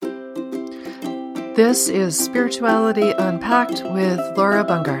This is Spirituality Unpacked with Laura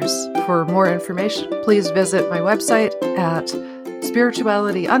Bungars. For more information, please visit my website at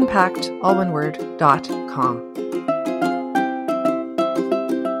spiritualityunpacked.com.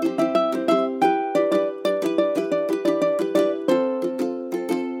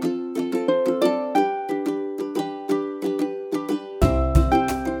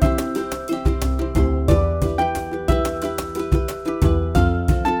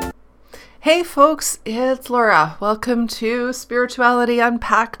 Hey folks, it's Laura. Welcome to Spirituality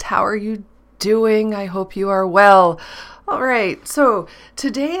Unpacked. How are you doing? I hope you are well. All right, so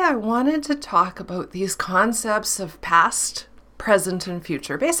today I wanted to talk about these concepts of past, present, and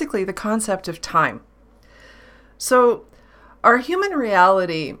future. Basically, the concept of time. So our human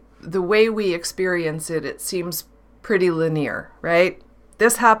reality, the way we experience it, it seems pretty linear, right?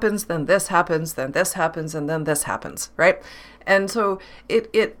 This happens, then this happens, then this happens, and then this happens, right? And so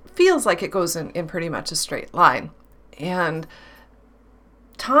it feels like it goes in pretty much a straight line. And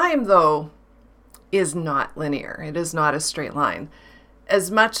time, though, is not linear. It is not a straight line.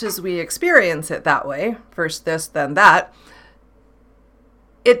 As much as we experience it that way, first this, then that,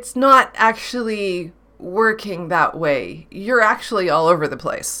 it's not actually working that way. You're actually all over the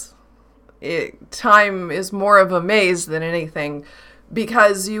place. Time is more of a maze than anything,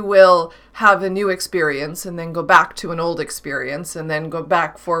 because you will have a new experience and then go back to an old experience and then go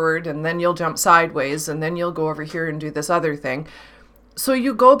back forward and then you'll jump sideways and then you'll go over here and do this other thing. So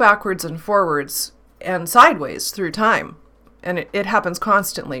you go backwards and forwards and sideways through time, and it happens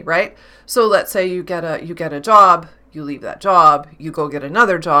constantly, right? So let's say you get a job, you leave that job, you go get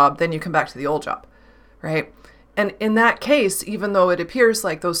another job, then you come back to the old job, right? And in that case, even though it appears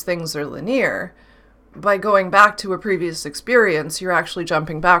like those things are linear, by going back to a previous experience, you're actually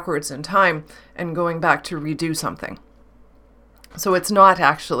jumping backwards in time and going back to redo something. So it's not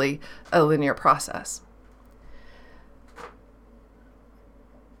actually a linear process.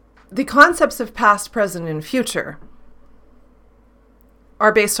 The concepts of past, present, and future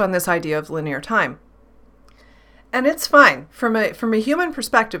are based on this idea of linear time. And it's fine. From a human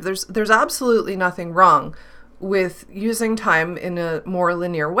perspective, there's absolutely nothing wrong with using time in a more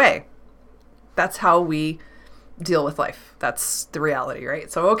linear way. That's how we deal with life. That's the reality,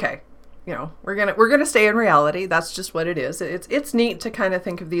 right? So, okay, we're gonna stay in reality. That's just what it is. It's neat to kind of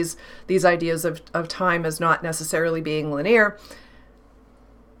think of these ideas of time as not necessarily being linear.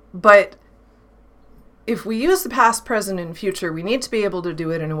 But if we use the past, present, and future, we need to be able to do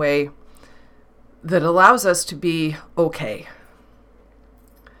it in a way that allows us to be okay.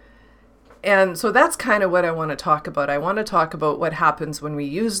 And so that's kind of what I want to talk about. I want to talk about what happens when we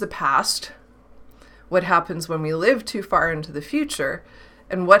use the past, what happens when we live too far into the future,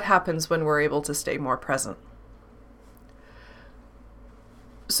 and what happens when we're able to stay more present.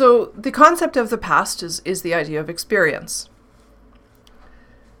 So the concept of the past is the idea of experience.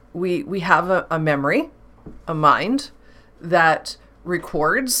 We have a memory, a mind, that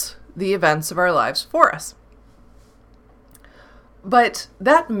records the events of our lives for us. But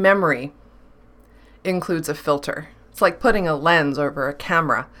that memory includes a filter. It's like putting a lens over a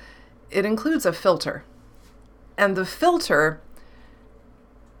camera. It includes a filter. And the filter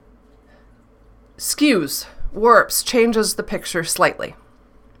skews, warps, changes the picture slightly.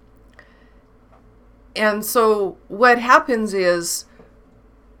 And so what happens is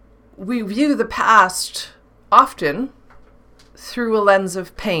we view the past often through a lens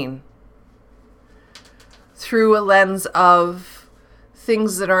of pain, through a lens of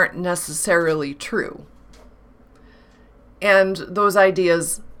things that aren't necessarily true. And those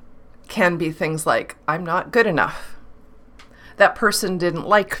ideas can be things like, I'm not good enough. That person didn't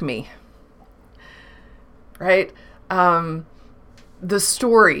like me. Right? The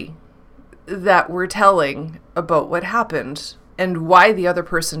story that we're telling about what happened and why the other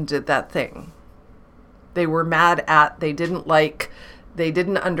person did that thing. They were mad at, they didn't like, they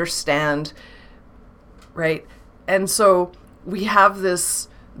didn't understand, right? And so we have this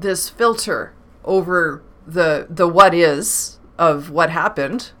filter over the what is of what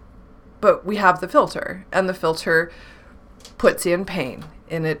happened, but we have the filter, and the filter puts in pain,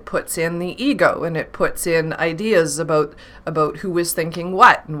 and it puts in the ego, and it puts in ideas about who was thinking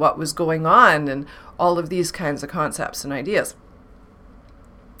what and what was going on, and all of these kinds of concepts and ideas.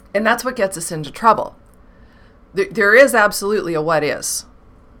 And that's what gets us into trouble. There is absolutely a what is.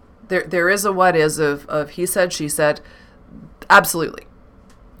 There is a what is of he said, she said. Absolutely.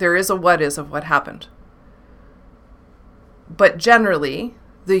 There is a what is of what happened. But generally,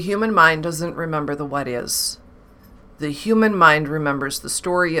 the human mind doesn't remember the what is. The human mind remembers the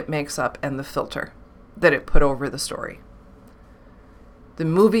story it makes up and the filter that it put over the story. the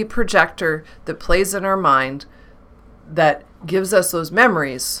movie projector that plays in our mind that gives us those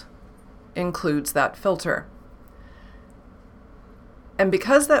memories includes that filter. And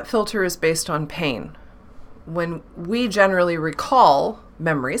because that filter is based on pain, when we generally recall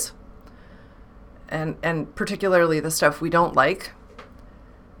memories, and particularly the stuff we don't like,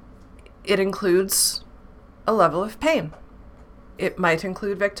 it includes a level of pain. It might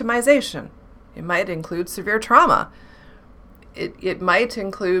include victimization. It might include severe trauma. It might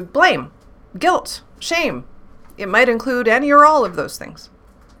include blame, guilt, shame. It might include any or all of those things.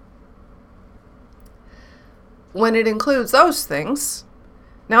 When it includes those things,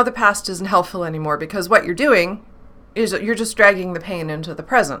 now the past isn't helpful anymore, because what you're doing is you're just dragging the pain into the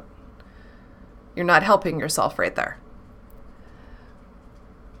present. You're not helping yourself right there.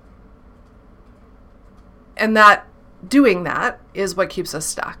 And doing that is what keeps us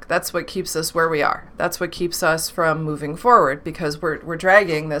stuck. That's what keeps us where we are. That's what keeps us from moving forward, because we're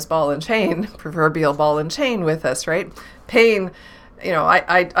dragging this ball and chain, proverbial ball and chain, with us, right? Pain,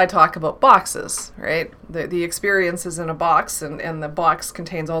 I talk about boxes, right? The experience is in a box, and the box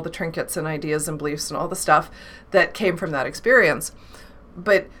contains all the trinkets and ideas and beliefs and all the stuff that came from that experience.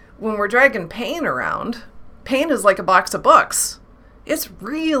 But when we're dragging pain around, pain is like a box of books. It's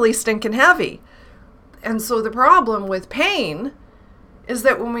really stinking heavy. And so the problem with pain is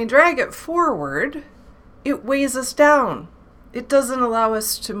that when we drag it forward, it weighs us down. It doesn't allow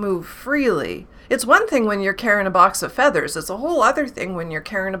us to move freely. It's one thing when you're carrying a box of feathers. It's a whole other thing when you're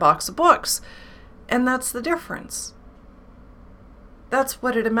carrying a box of books. And that's the difference. That's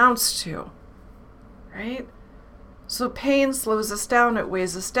what it amounts to, right? So pain slows us down. It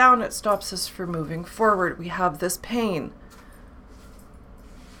weighs us down. It stops us from moving forward. We have this pain.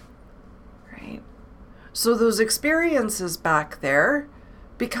 So those experiences back there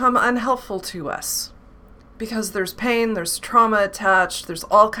become unhelpful to us because there's pain, there's trauma attached, there's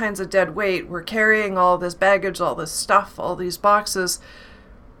all kinds of dead weight. We're carrying all this baggage, all this stuff, all these boxes,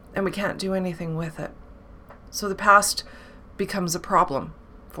 and we can't do anything with it. So the past becomes a problem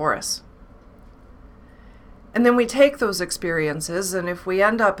for us. And then we take those experiences, and if we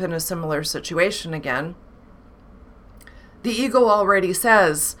end up in a similar situation again, the ego already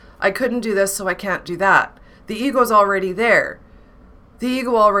says, I couldn't do this, so I can't do that. The ego's already there. The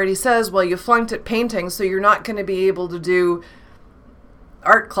ego already says, well, you flunked at painting, so you're not going to be able to do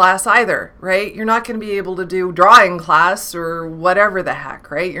art class either, right? You're not going to be able to do drawing class or whatever the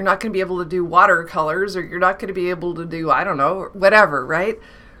heck, right? You're not going to be able to do watercolors, or you're not going to be able to do, I don't know, whatever, right?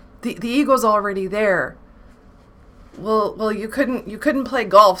 The ego's already there. Well, you couldn't play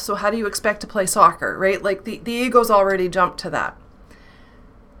golf, so how do you expect to play soccer, right? Like the ego's already jumped to that.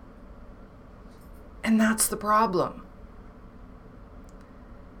 And that's the problem,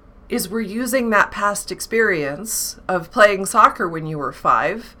 is we're using that past experience of playing soccer when you were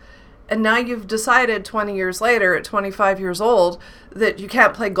 5, and now you've decided 20 years later at 25 years old that you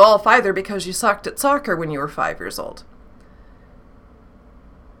can't play golf either because you sucked at soccer when you were 5 years old.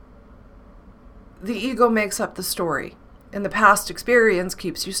 The ego makes up the story, and the past experience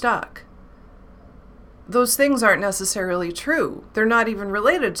keeps you stuck. Those things aren't necessarily true. They're not even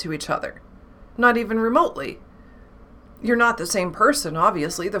related to each other. Not even remotely. You're not the same person,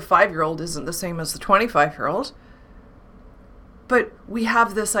 obviously. The 5-year-old isn't the same as the 25-year-old. But we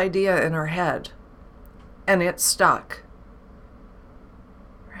have this idea in our head, and it's stuck.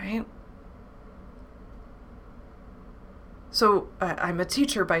 Right? So I'm a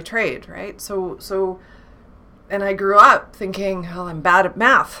teacher by trade, right? So, and I grew up thinking, well, I'm bad at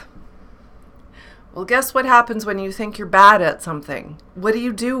math. Well, guess what happens when you think you're bad at something? What do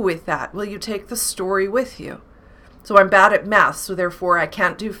you do with that? Well, you take the story with you. So I'm bad at math, so therefore I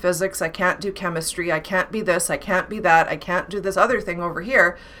can't do physics, I can't do chemistry, I can't be this, I can't be that, I can't do this other thing over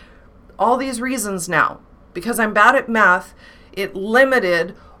here. All these reasons now. Because I'm bad at math, it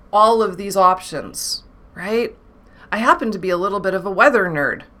limited all of these options, right? I happen to be a little bit of a weather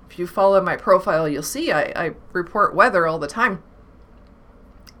nerd. If you follow my profile, you'll see I report weather all the time.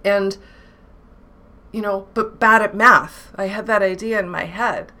 And but bad at math. I had that idea in my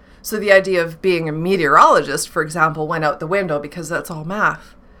head. So the idea of being a meteorologist, for example, went out the window because that's all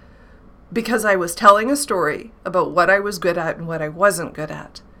math. Because I was telling a story about what I was good at and what I wasn't good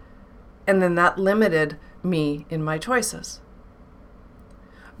at. And then that limited me in my choices.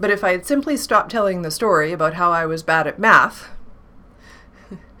 But if I had simply stopped telling the story about how I was bad at math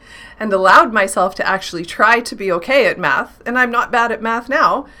and allowed myself to actually try to be okay at math, and I'm not bad at math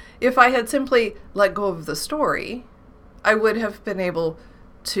now, if I had simply let go of the story, I would have been able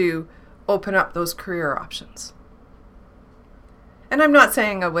to open up those career options. And I'm not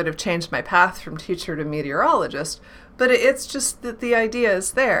saying I would have changed my path from teacher to meteorologist, But it's just that the idea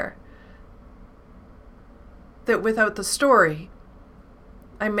is there. That without the story,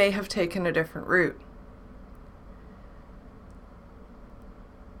 I may have taken a different route.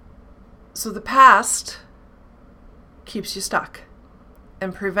 So the past keeps you stuck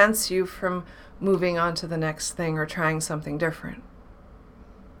and prevents you from moving on to the next thing or trying something different,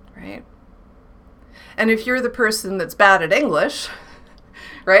 right? And if you're the person that's bad at English,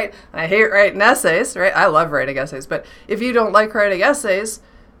 right? I hate writing essays, right? I love writing essays, but if you don't like writing essays,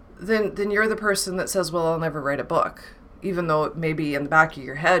 then you're the person that says, well, I'll never write a book, even though maybe in the back of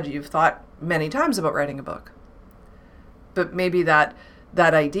your head you've thought many times about writing a book. But maybe that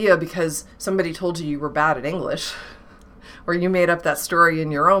idea, because somebody told you were bad at English, or you made up that story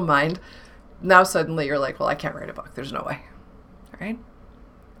in your own mind, now suddenly you're like, well, I can't write a book. There's no way, right?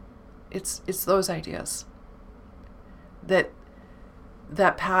 It's those ideas that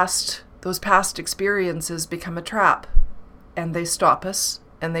those past experiences become a trap, and they stop us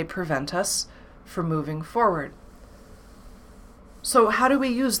and they prevent us from moving forward. So how do we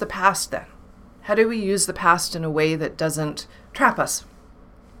use the past then? How do we use the past in a way that doesn't trap us?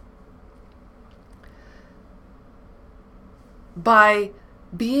 By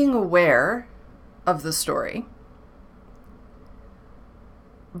being aware of the story,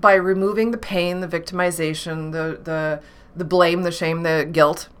 by removing the pain, the victimization, the blame, the shame, the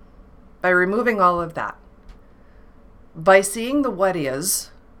guilt, by removing all of that, by seeing the what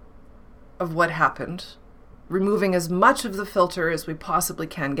is of what happened, removing as much of the filter as we possibly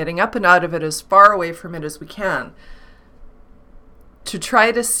can, getting up and out of it, as far away from it as we can, to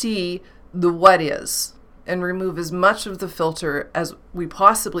try to see the what is and remove as much of the filter as we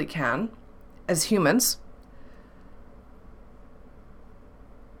possibly can as humans,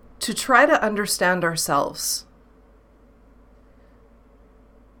 to try to understand ourselves.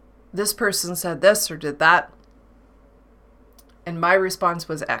 This person said this or did that, and my response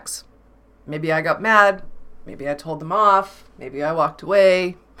was X. Maybe I got mad, maybe I told them off, maybe I walked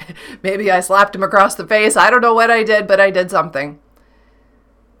away, maybe I slapped him across the face. I don't know what I did, but I did something.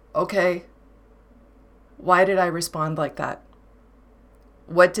 Okay, why did I respond like that?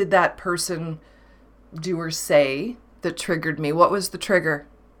 What did that person do or say that triggered me? What was the trigger?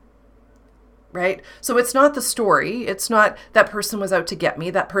 Right? So it's not the story. It's not that person was out to get me.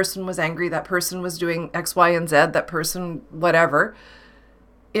 That person was angry. That person was doing X, Y, and Z. That person, whatever.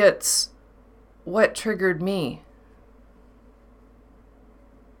 It's what triggered me.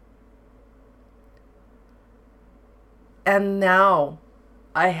 And now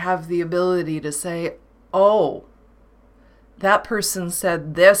I have the ability to say, oh, that person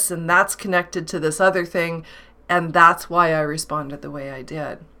said this and that's connected to this other thing, and that's why I responded the way I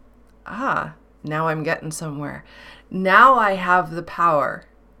did. Now I'm getting somewhere. Now I have the power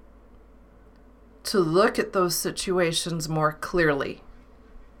to look at those situations more clearly.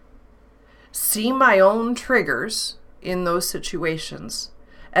 See my own triggers in those situations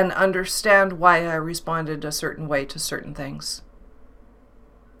and understand why I responded a certain way to certain things.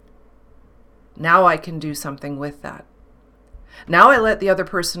 Now I can do something with that. Now I let the other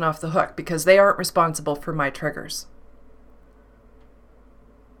person off the hook because they aren't responsible for my triggers.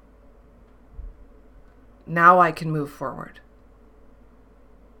 Now I can move forward.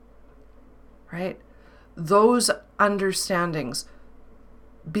 Right? Those understandings,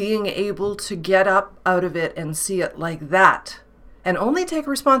 being able to get up out of it and see it like that, and only take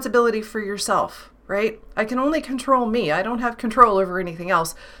responsibility for yourself, right? I can only control me. I don't have control over anything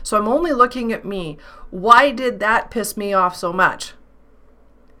else. So I'm only looking at me. Why did that piss me off so much?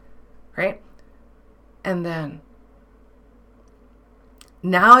 Right? And then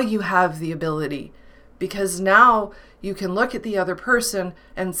now you have the ability, because now you can look at the other person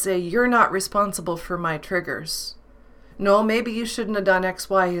and say, you're not responsible for my triggers. No, maybe you shouldn't have done X,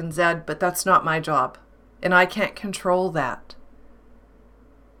 Y, and Z, but that's not my job. And I can't control that.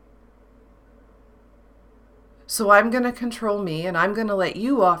 So I'm going to control me, and I'm going to let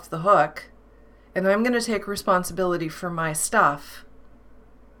you off the hook, and I'm going to take responsibility for my stuff.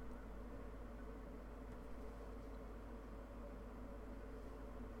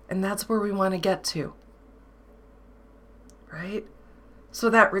 And that's where we want to get to. Right? So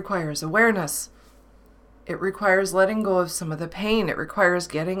that requires awareness. It requires letting go of some of the pain. It requires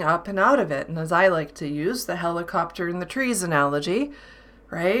getting up and out of it. And as I like to use the helicopter in the trees analogy,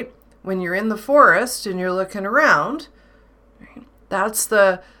 right? When you're in the forest and you're looking around, right? That's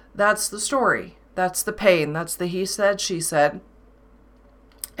the story. That's the pain. That's the he said, she said.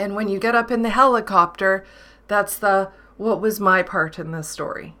 And when you get up in the helicopter, that's the what was my part in this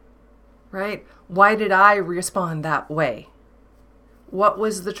story, right? Why did I respond that way? What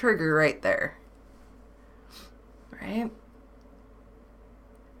was the trigger right there? right?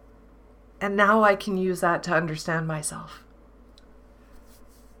 And now I can use that to understand myself.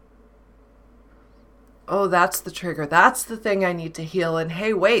 Oh, that's the trigger. That's the thing I need to heal. And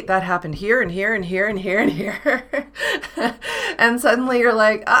hey, wait, that happened here and here and here and here and here. And suddenly you're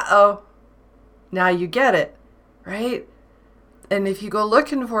like, uh-oh, now you get it, right? And if you go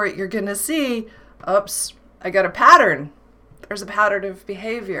looking for it, you're going to see, oops, I got a pattern. There's a pattern of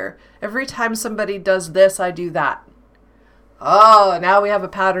behavior. Every time somebody does this, I do that. Oh, now we have a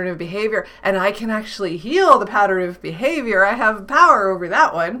pattern of behavior, and I can actually heal the pattern of behavior. I have power over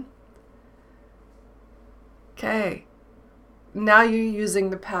that one. Okay. Now you're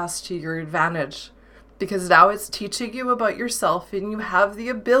using the past to your advantage, because now it's teaching you about yourself, and you have the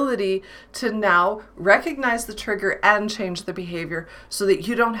ability to now recognize the trigger and change the behavior so that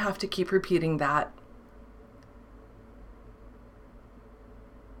you don't have to keep repeating that.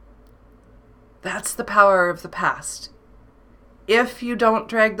 That's the power of the past. If you don't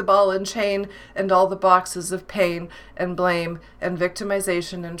drag the ball and chain and all the boxes of pain and blame and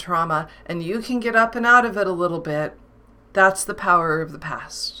victimization and trauma, and you can get up and out of it a little bit, that's the power of the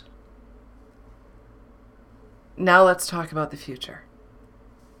past. Now let's talk about the future.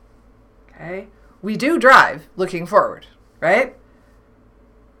 Okay? We do drive looking forward, right?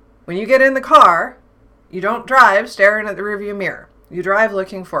 When you get in the car, you don't drive staring at the rearview mirror. You drive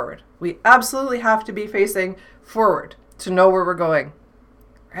looking forward. We absolutely have to be facing forward to know where we're going,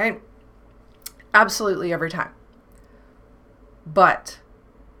 right? Absolutely every time. But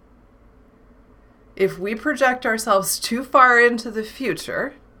if we project ourselves too far into the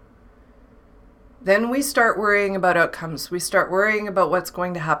future, then we start worrying about outcomes. We start worrying about what's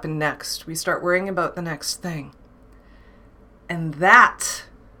going to happen next. We start worrying about the next thing. And that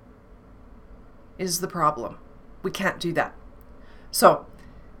is the problem. We can't do that. So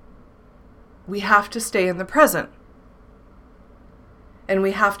we have to stay in the present. And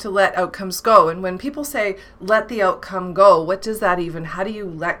we have to let outcomes go. And when people say, let the outcome go, what does that even, how do you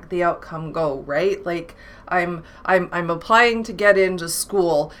let the outcome go, right? Like I'm applying to get into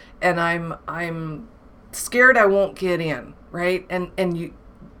school and I'm scared I won't get in, right? And you,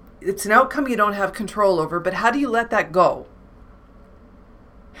 it's an outcome you don't have control over, but how do you let that go?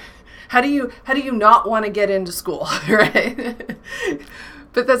 How do you not want to get into school, right?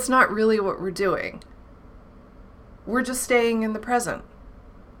 But that's not really what we're doing. We're just staying in the present.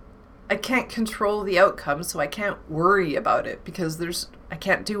 I can't control the outcome, so I can't worry about it because I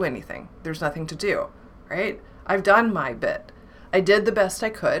can't do anything. There's nothing to do, right? I've done my bit. I did the best I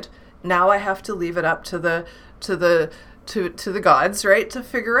could. Now I have to leave it up to the gods, right, to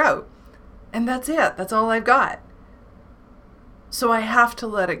figure out. And that's it. That's all I've got. So I have to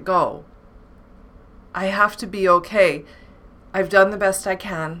let it go. I have to be okay. I've done the best I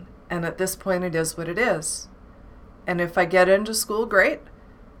can, and at this point it is what it is. And if I get into school, great.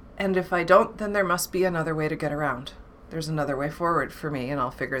 And if I don't, then there must be another way to get around. There's another way forward for me, and I'll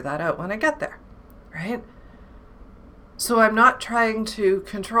figure that out when I get there, right? So I'm not trying to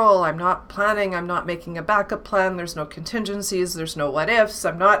control. I'm not planning. I'm not making a backup plan. There's no contingencies. There's no what ifs.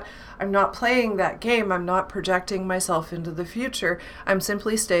 I'm not playing that game. I'm not projecting myself into the future. I'm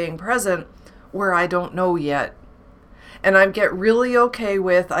simply staying present where I don't know yet. And I get really okay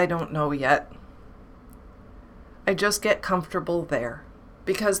with I don't know yet. I just get comfortable there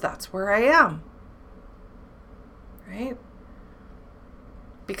because that's where I am. Right?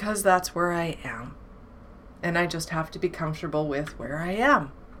 Because that's where I am. And I just have to be comfortable with where I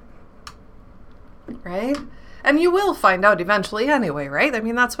am. Right? And you will find out eventually anyway, right? I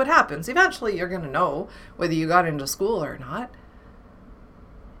mean, that's what happens. Eventually you're going to know whether you got into school or not.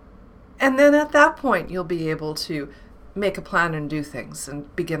 And then at that point, you'll be able to make a plan and do things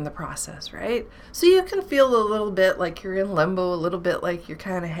and begin the process, right? So you can feel a little bit like you're in limbo, a little bit like you're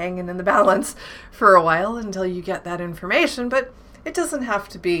kind of hanging in the balance for a while until you get that information, but it doesn't have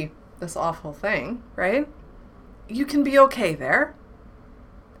to be this awful thing, right? You can be okay there.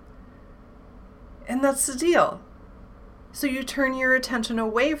 And that's the deal. So you turn your attention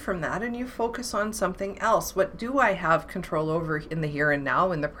away from that and you focus on something else. What do I have control over in the here and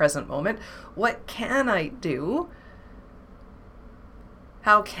now, in the present moment? What can I do?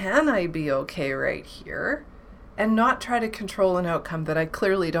 How can I be okay right here and not try to control an outcome that I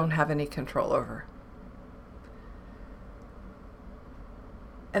clearly don't have any control over?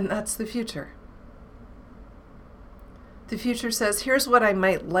 And that's the future. The future says, here's what I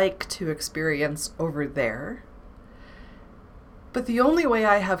might like to experience over there. But the only way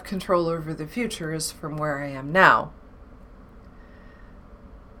I have control over the future is from where I am now.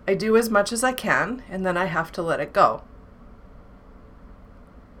 I do as much as I can, and then I have to let it go.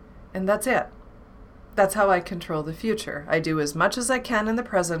 And that's it. That's how I control the future. I do as much as I can in the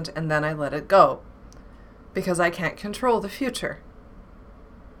present, and then I let it go. Because I can't control the future.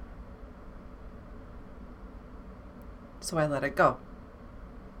 So I let it go.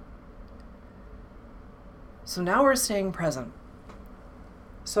 So now we're staying present.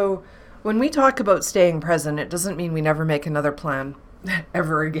 So when we talk about staying present, it doesn't mean we never make another plan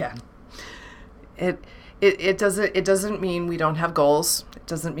ever again. It doesn't mean we don't have goals. It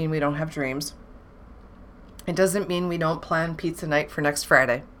doesn't mean we don't have dreams. It doesn't mean we don't plan pizza night for next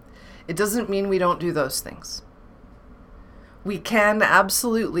Friday. It doesn't mean we don't do those things. We can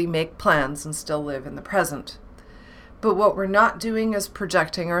absolutely make plans and still live in the present. But what we're not doing is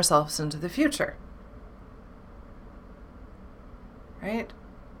projecting ourselves into the future. Right?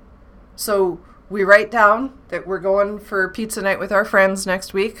 So we write down that we're going for pizza night with our friends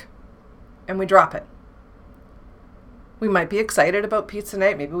next week, and we drop it. We might be excited about pizza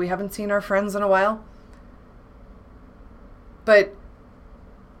night. Maybe we haven't seen our friends in a while. But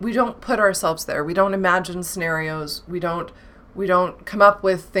we don't put ourselves there. We don't imagine scenarios. We don't come up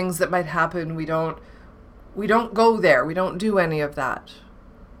with things that might happen. We don't go there. We don't do any of that.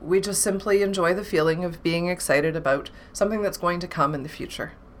 We just simply enjoy the feeling of being excited about something that's going to come in the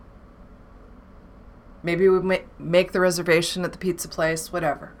future. Maybe we make the reservation at the pizza place,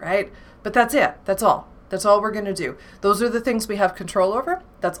 whatever, right? But that's it. That's all. That's all we're going to do. Those are the things we have control over.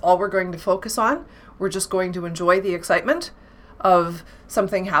 That's all we're going to focus on. We're just going to enjoy the excitement of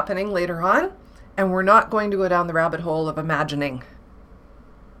something happening later on, and we're not going to go down the rabbit hole of imagining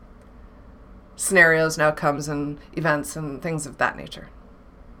scenarios and outcomes and events and things of that nature.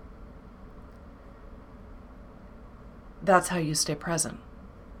 That's how you stay present.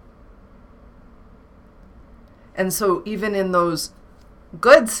 And so even in those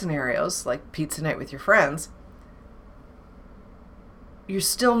good scenarios, like pizza night with your friends, you're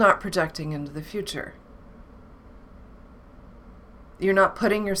still not projecting into the future. You're not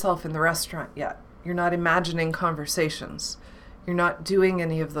putting yourself in the restaurant yet. You're not imagining conversations. You're not doing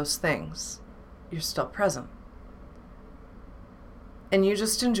any of those things. You're still present. And you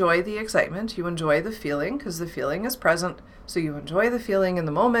just enjoy the excitement. You enjoy the feeling because the feeling is present. So you enjoy the feeling in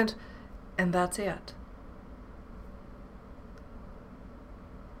the moment, and that's it.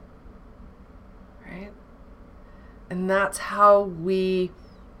 Right? And that's how we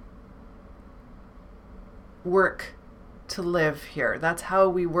work to live here. That's how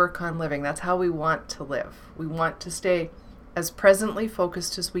we work on living. That's how we want to live. We want to stay as presently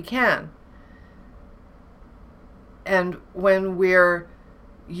focused as we can. And when we're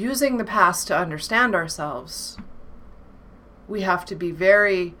using the past to understand ourselves, we have to be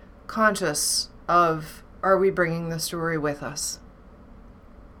very conscious of, are we bringing the story with us?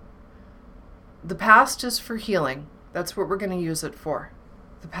 The past is for healing. That's what we're going to use it for.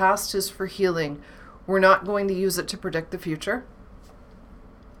 The past is for healing. We're not going to use it to predict the future.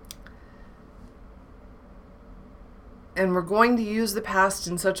 And we're going to use the past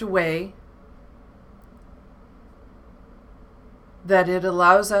in such a way that it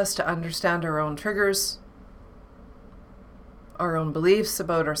allows us to understand our own triggers, our own beliefs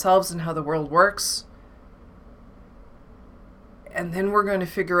about ourselves and how the world works. And then we're going to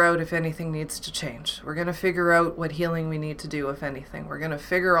figure out if anything needs to change. We're going to figure out what healing we need to do, if anything. We're going to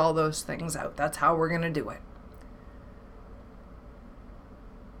figure all those things out. That's how we're going to do it.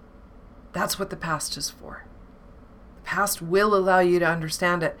 That's what the past is for. The past will allow you to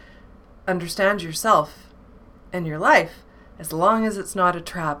understand it, understand yourself and your life, as long as it's not a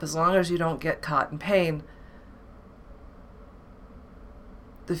trap, as long as you don't get caught in pain.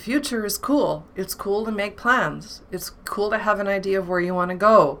 The future is cool. It's cool to make plans. It's cool to have an idea of where you want to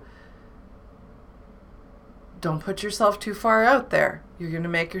go. Don't put yourself too far out there. You're going to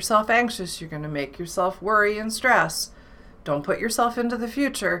make yourself anxious. You're going to make yourself worry and stress. Don't put yourself into the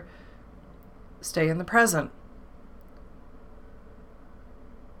future. Stay in the present.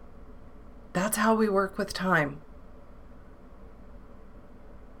 That's how we work with time.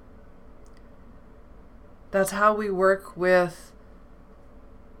 That's how we work with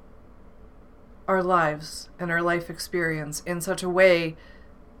our lives and our life experience in such a way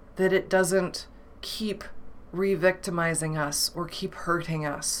that it doesn't keep re-victimizing us or keep hurting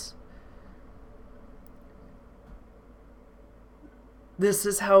us. This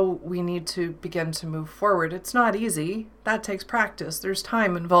is how we need to begin to move forward. It's not easy. That takes practice. There's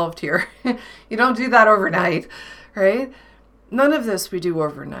time involved here. You don't do that overnight, right? None of this we do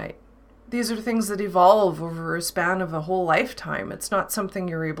overnight. These are things that evolve over a span of a whole lifetime. It's not something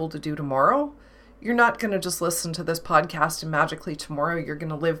you're able to do tomorrow. You're not going to just listen to this podcast and magically tomorrow you're going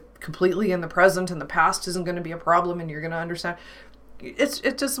to live completely in the present and the past isn't going to be a problem and you're going to understand.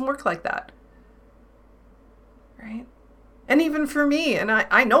 It doesn't work like that. right? And even for me, and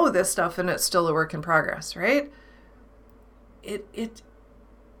I know this stuff and it's still a work in progress, right? It's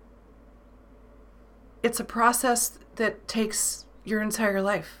a process that takes your entire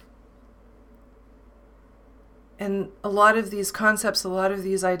life. And a lot of these concepts, a lot of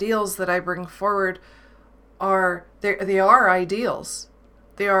these ideals that I bring forward they are ideals.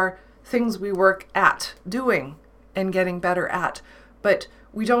 They are things we work at doing and getting better at, but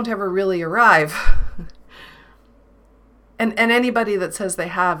we don't ever really arrive. And anybody that says they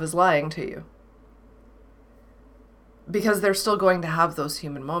have is lying to you, because they're still going to have those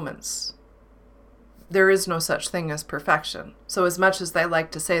human moments. There is no such thing as perfection. So as much as they like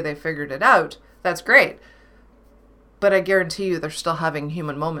to say they figured it out, that's great. But I guarantee you they're still having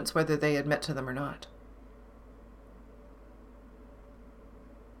human moments, whether they admit to them or not.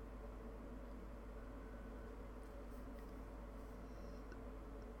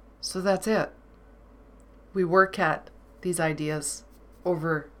 So that's it. We work at these ideas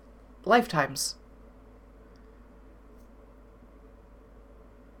over lifetimes.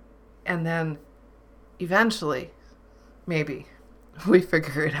 And then eventually, maybe, we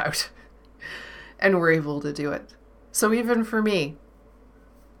figure it out and we're able to do it. So even for me,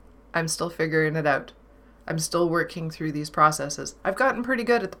 I'm still figuring it out. I'm still working through these processes. I've gotten pretty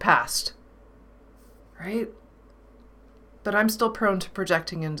good at the past, right? But I'm still prone to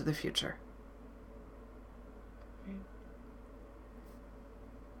projecting into the future.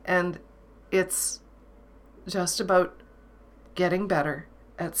 And it's just about getting better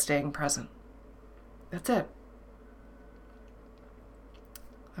at staying present. That's it.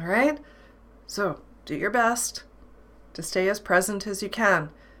 All right? So do your best to stay as present as you can,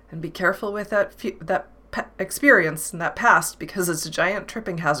 and be careful with that experience and that past, because it's a giant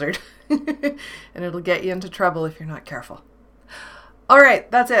tripping hazard and it'll get you into trouble if you're not careful. All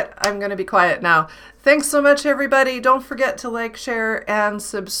right, that's it. I'm going to be quiet now. Thanks so much, everybody. Don't forget to like, share, and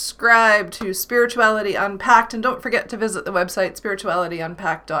subscribe to Spirituality Unpacked. And don't forget to visit the website,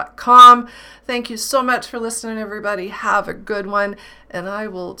 spiritualityunpacked.com. Thank you so much for listening, everybody. Have a good one. And I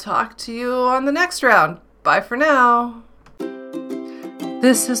will talk to you on the next round. Bye for now.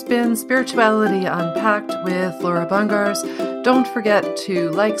 This has been Spirituality Unpacked with Laura Bungars. Don't forget to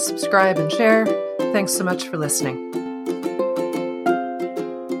like, subscribe, and share. Thanks so much for listening.